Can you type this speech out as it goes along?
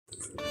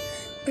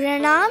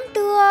Pranam to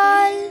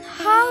all,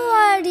 how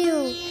are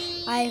you?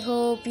 I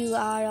hope you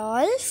are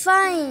all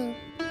fine.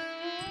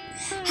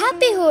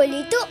 Happy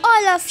Holi to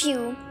all of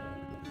you.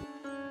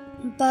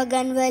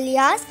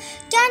 Bougainvillias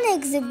can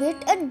exhibit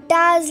a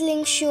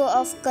dazzling show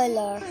of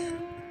color.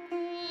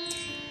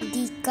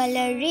 The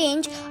color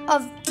range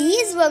of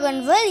these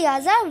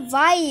bougainvillias are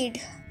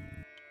wide.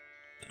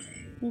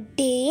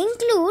 They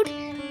include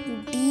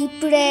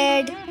deep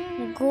red,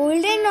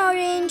 golden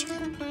orange,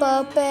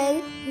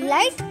 purple,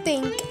 light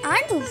pink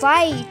and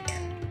white.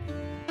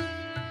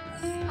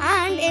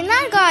 And in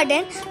our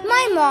garden,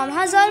 my mom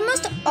has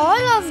almost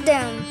all of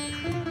them.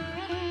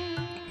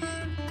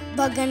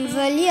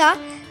 Bougainvillia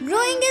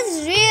growing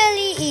is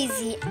really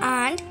easy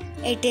and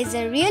it is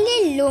a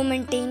really low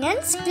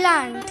maintenance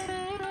plant.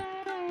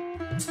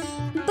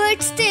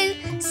 But still,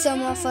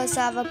 some of us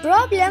have a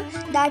problem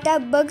that our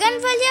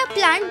bougainvillia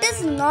plant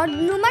does not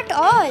bloom at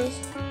all.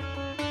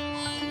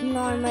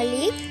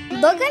 Normally,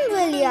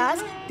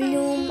 bougainvillias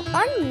bloom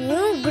on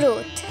new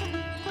growth.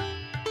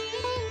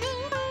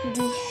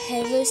 The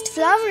heaviest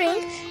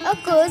flowering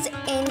occurs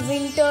in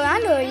winter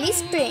and early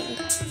spring.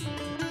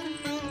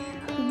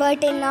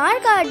 But in our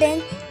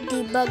garden,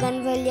 the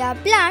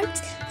bougainvillia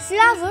plants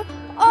flower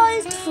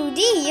all through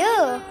the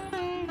year.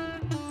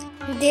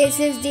 This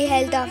is the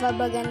health of a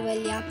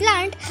bougainvillia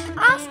plant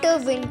after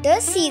winter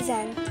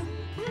season.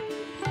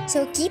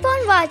 So keep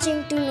on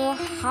watching to know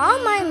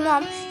how my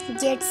mom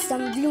gets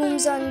some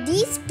blooms on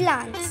these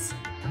plants.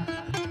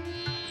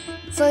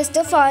 First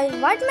of all,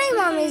 what my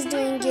mom is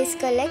doing is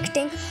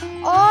collecting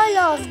all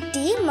of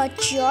the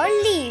mature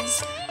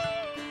leaves.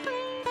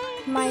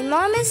 My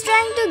mom is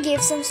trying to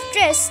give some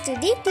stress to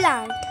the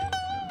plant.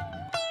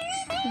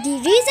 The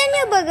reason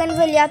your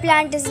bougainvillia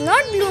plant is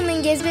not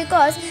blooming is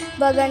because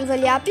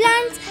bougainvillia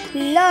plants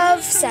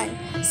love sun.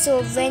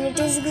 So when it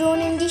is grown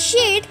in the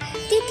shade,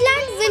 the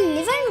plant will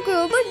live and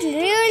grow but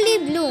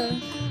rarely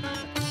bloom.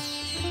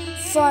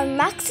 For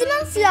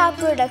maximum flower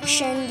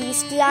production,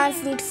 these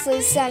plants need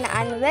full sun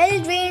and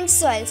well-drained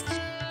soils.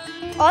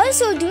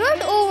 Also, do not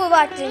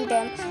overwater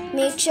them.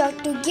 Make sure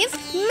to give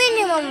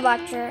minimum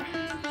water.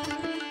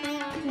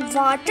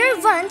 Water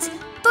once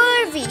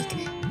per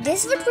week.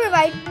 This would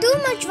provide too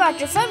much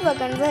water for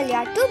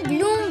bougainvillia to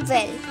bloom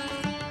well.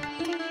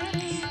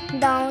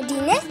 Now,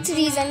 the next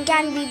reason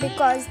can be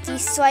because the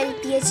soil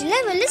pH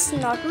level is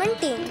not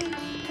maintained.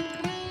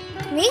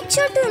 Make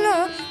sure to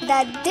know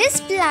that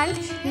this plant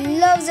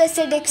loves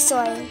acidic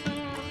soil.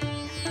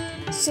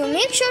 So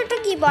make sure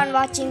to keep on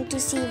watching to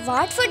see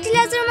what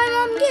fertilizer my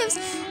mom gives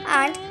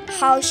and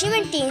how she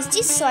maintains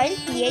the soil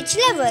pH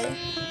level.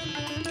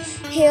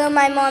 Here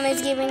my mom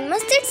is giving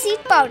mustard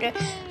seed powder,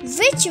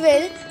 which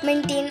will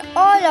maintain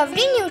all of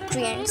the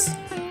nutrients.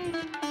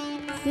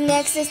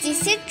 Next is the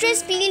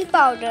citrus peel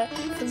powder,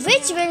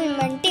 which will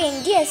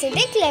maintain the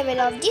acidic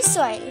level of the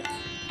soil.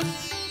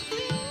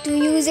 To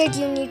use it,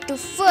 you need to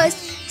first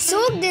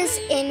soak this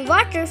in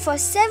water for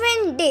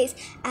 7 days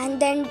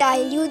and then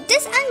dilute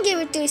this and give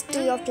it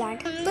to your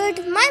plant.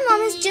 But my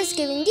mom is just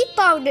giving the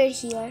powder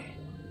here.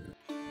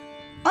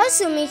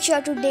 Also, make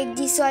sure to dig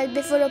the soil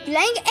before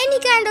applying any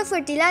kind of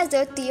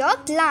fertilizer to your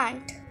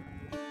plant.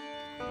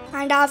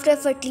 And after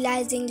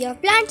fertilizing your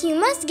plant, you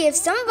must give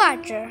some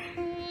water.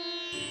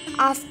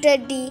 After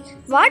the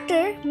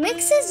water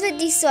mixes with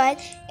the soil,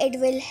 it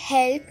will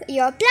help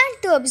your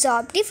plant to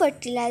absorb the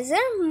fertilizer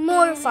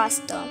more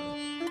faster.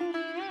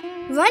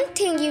 One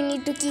thing you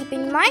need to keep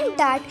in mind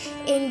that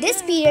in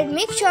this period,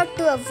 make sure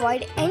to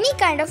avoid any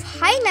kind of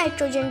high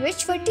nitrogen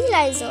rich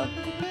fertilizer.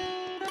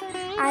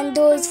 And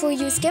those who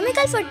use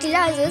chemical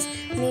fertilizers,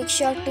 make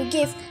sure to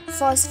give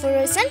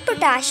phosphorus and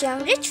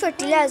potassium rich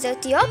fertilizer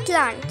to your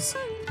plants.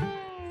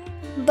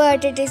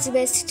 But it is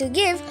best to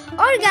give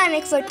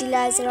organic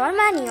fertilizer or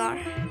manure.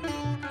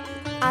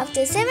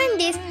 After 7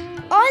 days,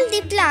 all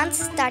the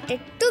plants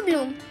started to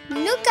bloom.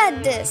 Look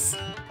at this.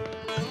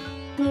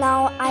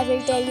 Now I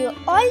will tell you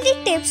all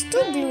the tips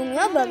to bloom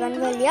your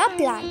bougainvillia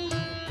plant.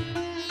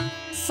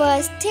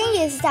 First thing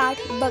is that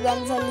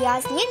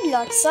bougainvillias need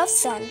lots of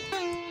sun.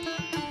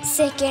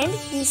 Second,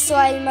 the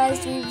soil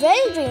must be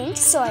well-drained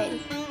soil.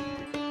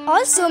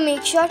 Also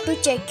make sure to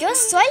check your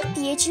soil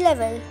pH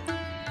level.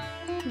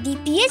 The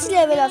pH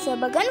level of your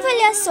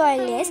bougainvillia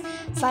soil is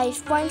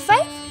 5.5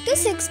 to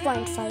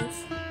 6.5.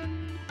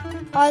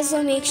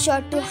 Also make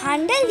sure to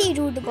handle the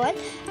root ball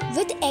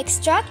with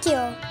extra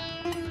care.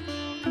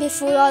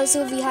 Before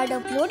also we had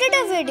uploaded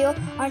a video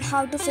on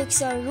how to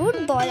fix your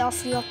root ball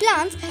of your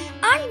plants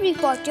and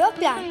repot your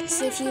plant.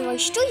 So if you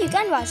wish to, you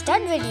can watch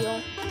that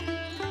video.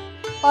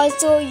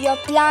 Also, your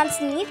plants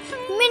need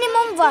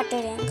minimum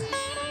watering.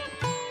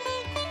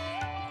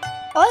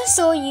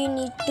 Also, you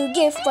need to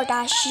give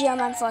potassium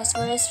and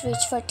phosphorus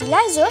rich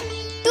fertilizer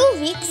 2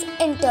 weeks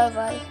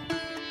interval.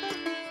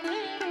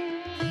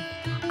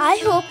 I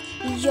hope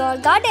your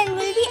garden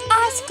will be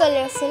as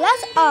colorful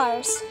as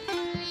ours.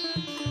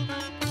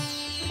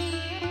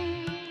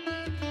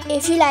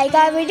 If you like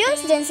our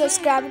videos, then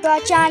subscribe to our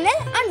channel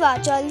and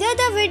watch all the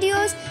other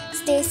videos.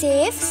 Stay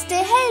safe,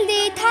 stay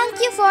healthy. Thank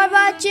you for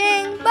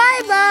watching.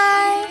 Bye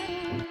bye.